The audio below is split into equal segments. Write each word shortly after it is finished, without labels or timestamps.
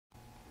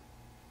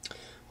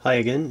Hi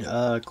again.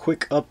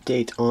 Quick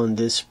update on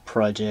this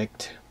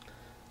project.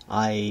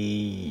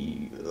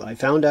 I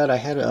found out I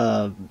had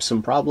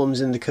some problems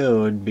in the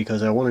code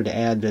because I wanted to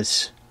add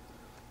this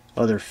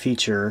other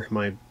feature.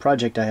 My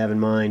project I have in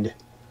mind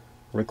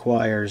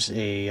requires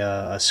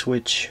a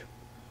switch,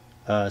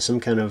 some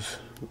kind of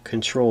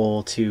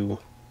control to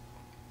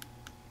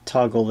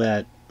toggle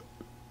that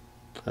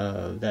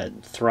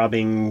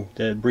throbbing,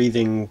 the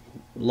breathing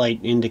light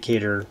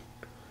indicator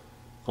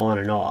on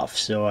and off.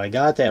 So I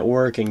got that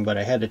working, but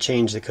I had to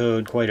change the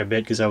code quite a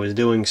bit because I was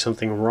doing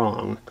something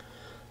wrong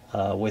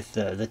with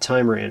the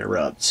timer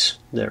interrupts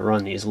that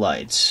run these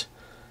lights,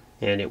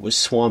 and it was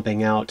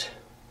swamping out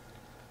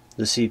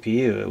the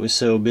CPU. It was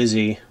so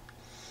busy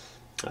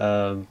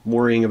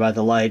worrying about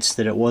the lights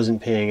that it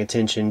wasn't paying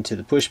attention to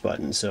the push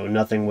button, so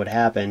nothing would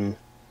happen.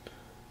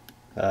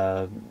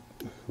 But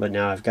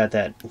now I've got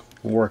that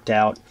worked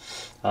out.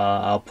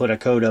 I'll put a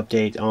code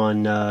update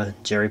on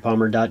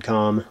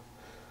jerrypalmer.com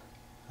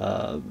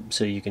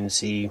so you can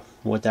see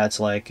what that's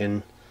like,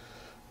 and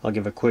I'll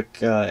give a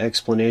quick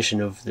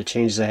explanation of the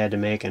changes I had to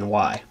make and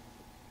why.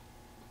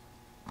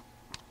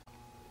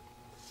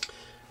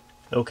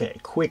 Okay,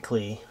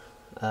 quickly,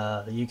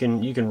 you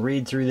can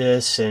read through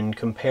this and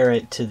compare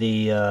it to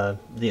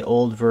the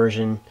old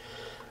version.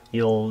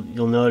 You'll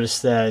notice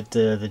that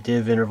the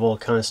div interval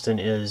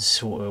constant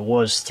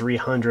was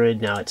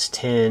 300. Now it's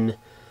 10.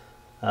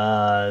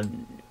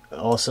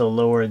 Also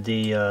lowered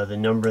the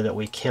number that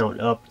we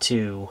count up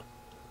to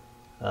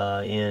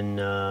in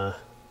our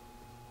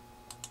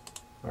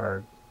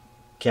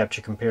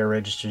capture compare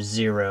register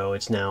 0.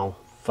 It's now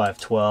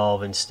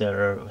 512 instead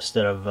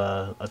of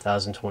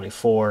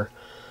 1024.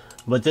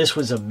 But this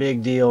was a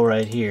big deal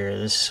right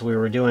here. We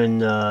were doing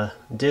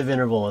div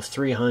interval of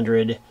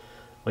 300,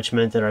 which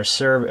meant that our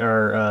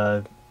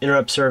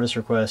interrupt service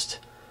request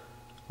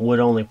would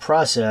only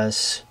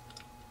process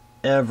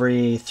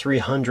every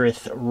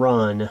 300th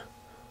run,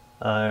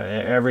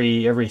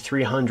 every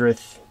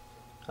 300th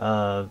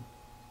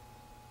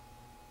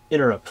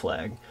interrupt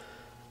flag.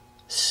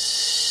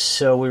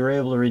 So we were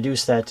able to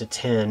reduce that to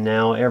 10.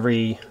 Now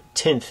every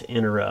 10th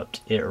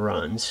interrupt it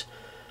runs.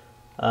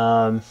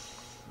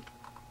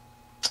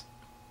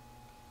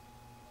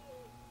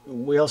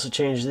 We also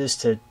changed this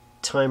to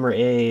timer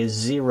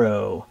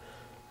A0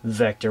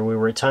 vector. We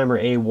were at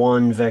timer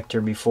A1 vector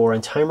before,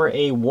 and timer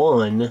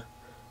A1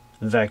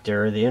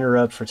 vector, the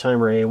interrupt for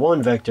timer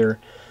A1 vector,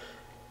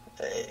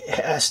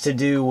 has to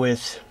do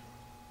with,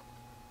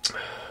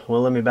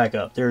 well, let me back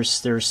up.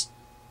 There's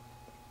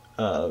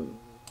a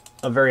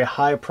very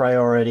high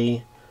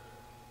priority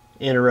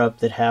interrupt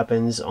that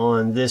happens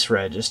on this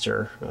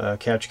register,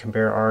 capture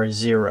compare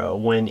R0,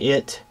 when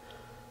it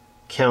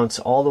counts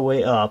all the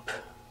way up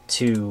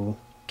to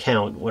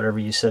count whatever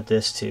you set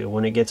this to.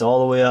 When it gets all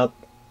the way up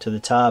to the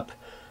top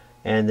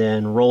and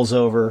then rolls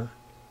over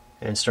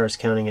and starts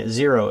counting at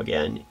 0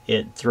 again,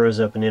 it throws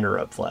up an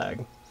interrupt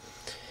flag.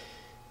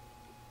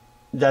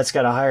 That's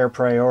got a higher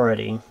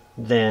priority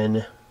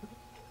than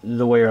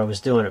the way I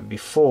was doing it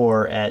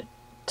before at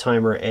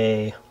timer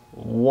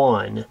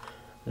A1.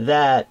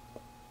 That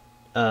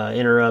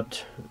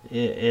interrupt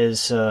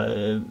is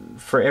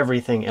for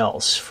everything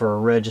else, for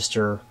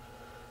register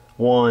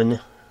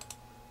 1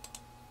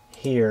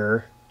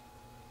 here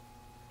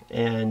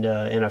and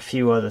a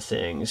few other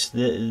things.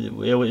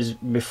 It was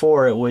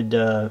before it would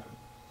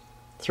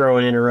throw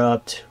an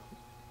interrupt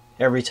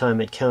every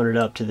time it counted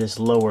up to this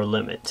lower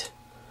limit,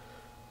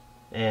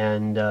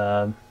 and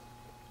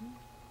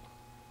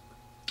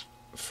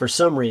for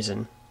some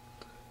reason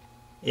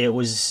it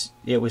was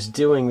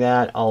doing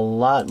that a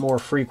lot more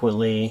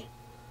frequently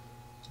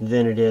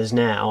than it is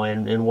now.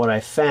 And what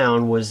I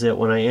found was that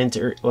when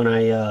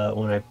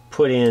I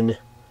put in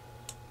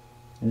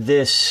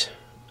this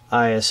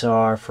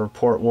ISR for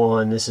port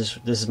 1, this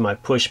is my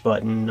push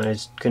button. I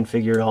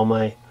configured all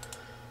my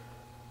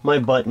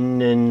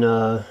button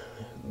and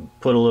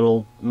put a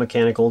little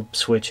mechanical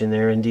switch in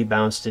there and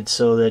debounced it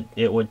so that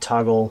it would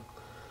toggle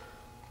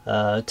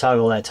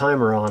that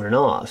timer on and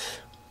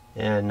off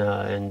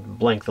and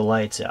blank the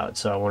lights out.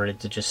 So I wanted it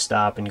to just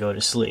stop and go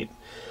to sleep.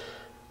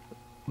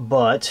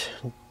 But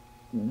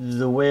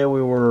the way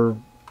we were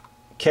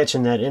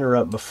catching that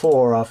interrupt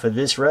before off of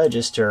this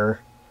register,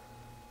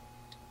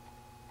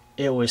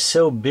 it was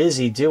so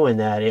busy doing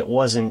that it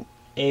wasn't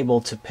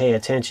able to pay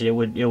attention. It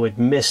would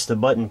miss the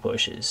button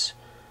pushes.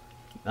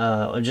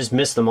 I just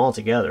missed them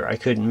altogether. I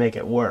couldn't make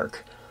it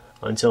work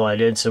until I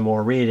did some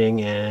more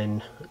reading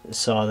and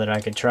saw that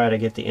I could try to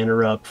get the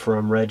interrupt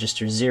from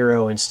register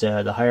 0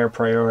 instead, the higher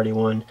priority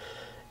one.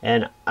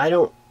 And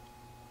I'm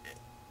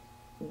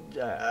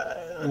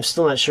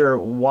still not sure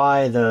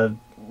why the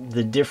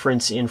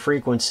difference in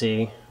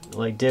frequency,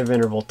 like div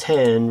interval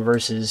 10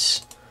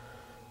 versus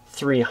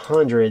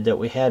 300 that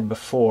we had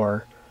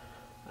before.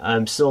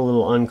 I'm still a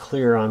little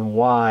unclear on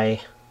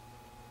why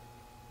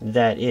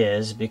that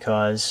is,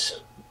 because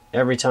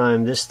every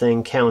time this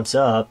thing counts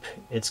up,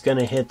 it's going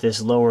to hit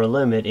this lower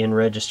limit in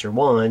register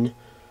 1,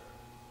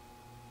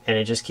 and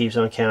it just keeps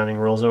on counting,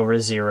 rolls over to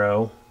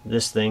 0.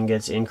 This thing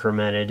gets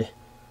incremented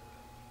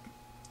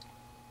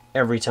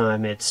every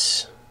time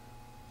it's...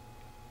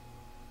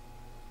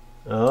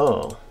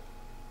 Oh,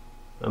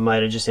 I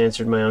might have just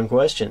answered my own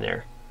question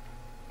there.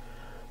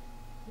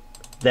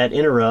 That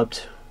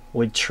interrupt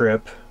would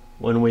trip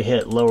when we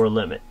hit lower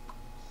limit.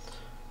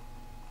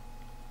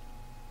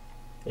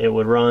 It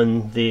would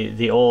run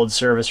the old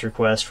service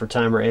request for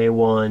timer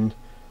A1.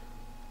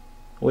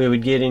 We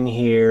would get in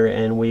here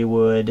and we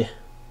would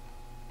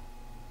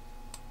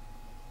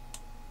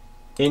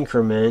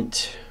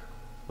increment,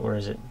 where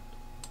is it?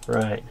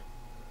 Right.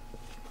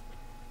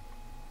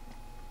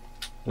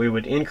 We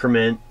would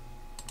increment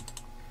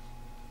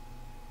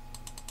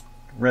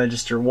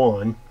register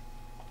 1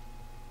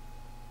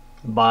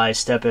 by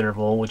step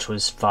interval, which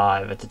was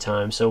 5 at the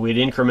time. So we'd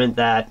increment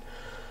that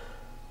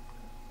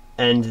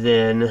and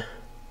then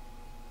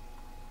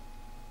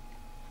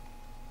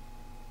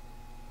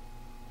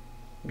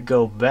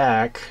go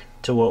back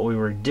to what we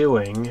were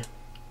doing.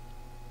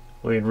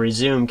 We'd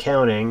resume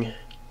counting,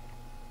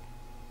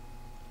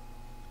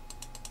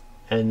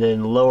 and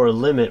then lower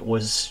limit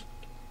was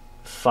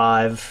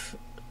 5.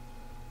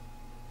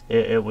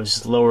 It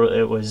was lower,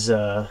 it was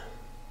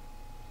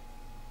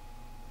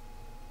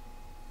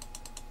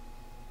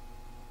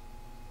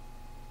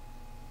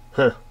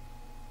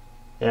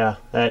yeah,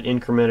 that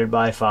incremented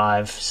by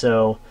 5,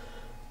 so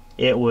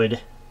it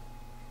would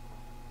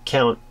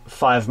count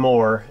 5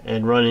 more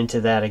and run into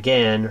that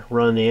again,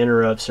 run the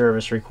interrupt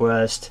service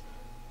request,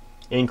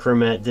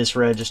 increment this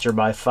register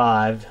by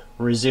 5,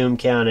 resume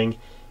counting,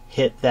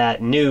 hit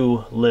that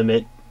new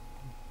limit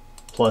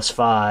plus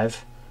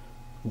 5,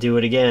 do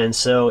it again.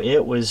 So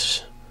it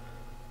was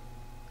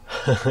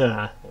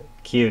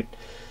cute.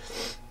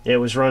 It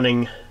was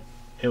running,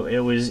 it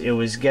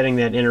was getting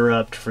that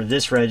interrupt for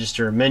this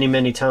register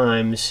many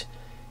times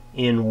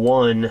in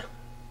one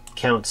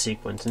count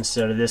sequence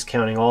instead of this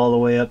counting all the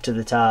way up to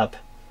the top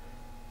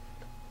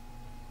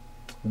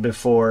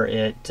before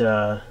it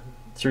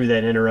threw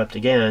that interrupt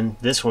again.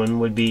 This one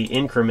would be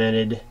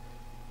incremented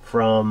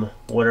from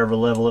whatever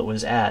level it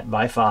was at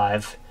by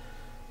 5.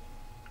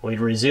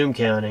 We'd resume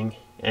counting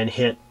and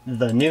hit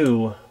the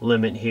new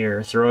limit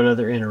here, throw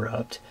another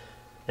interrupt,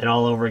 and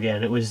all over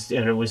again. It was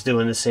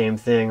doing the same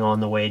thing on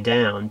the way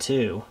down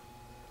too.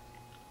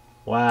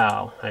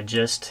 Wow, I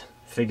just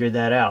figured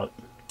that out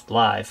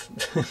live.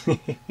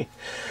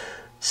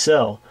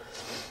 So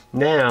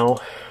now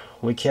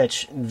we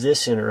catch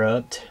this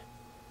interrupt,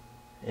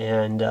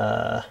 and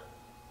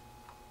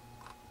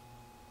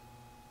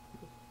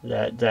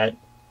that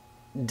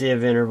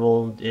div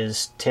interval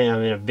is 10. I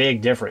mean, a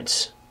big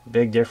difference.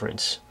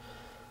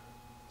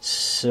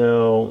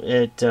 So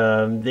it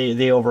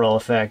the overall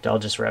effect, I'll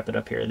just wrap it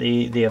up here.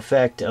 The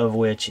effect of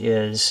which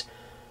is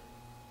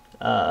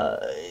the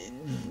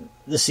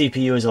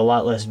CPU is a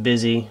lot less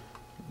busy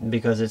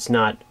because it's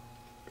not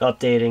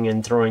updating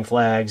and throwing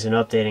flags and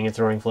updating and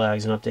throwing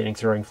flags and updating,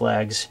 throwing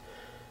flags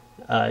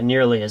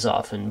nearly as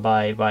often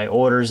by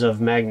orders of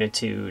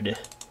magnitude,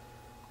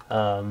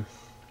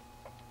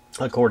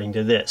 according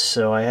to this.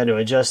 So I had to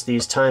adjust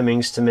these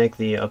timings to make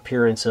the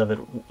appearance of it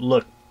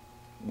look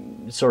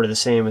sort of the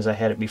same as I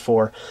had it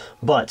before,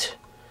 but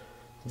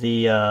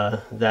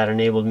that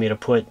enabled me to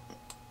put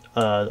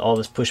all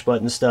this push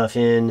button stuff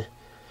in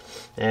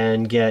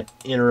and get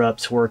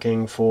interrupts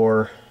working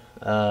for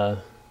the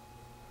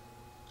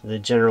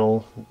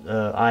general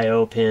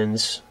I/O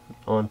pins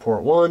on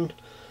port 1.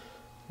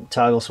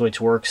 Toggle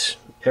switch works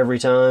every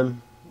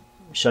time,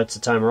 shuts the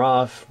timer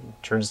off,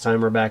 turns the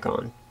timer back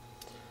on.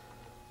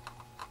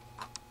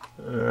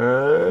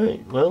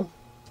 Alright, well,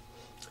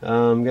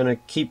 I'm gonna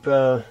keep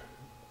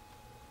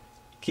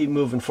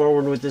moving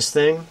forward with this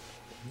thing.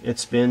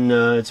 It's been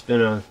a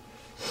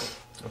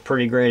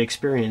pretty great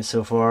experience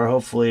so far.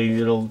 Hopefully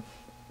it'll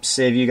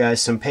save you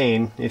guys some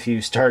pain if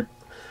you start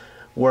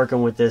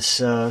working with this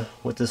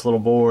little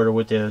board or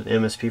with the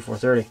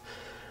MSP430.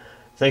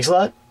 Thanks a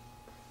lot.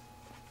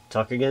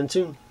 Talk again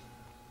soon.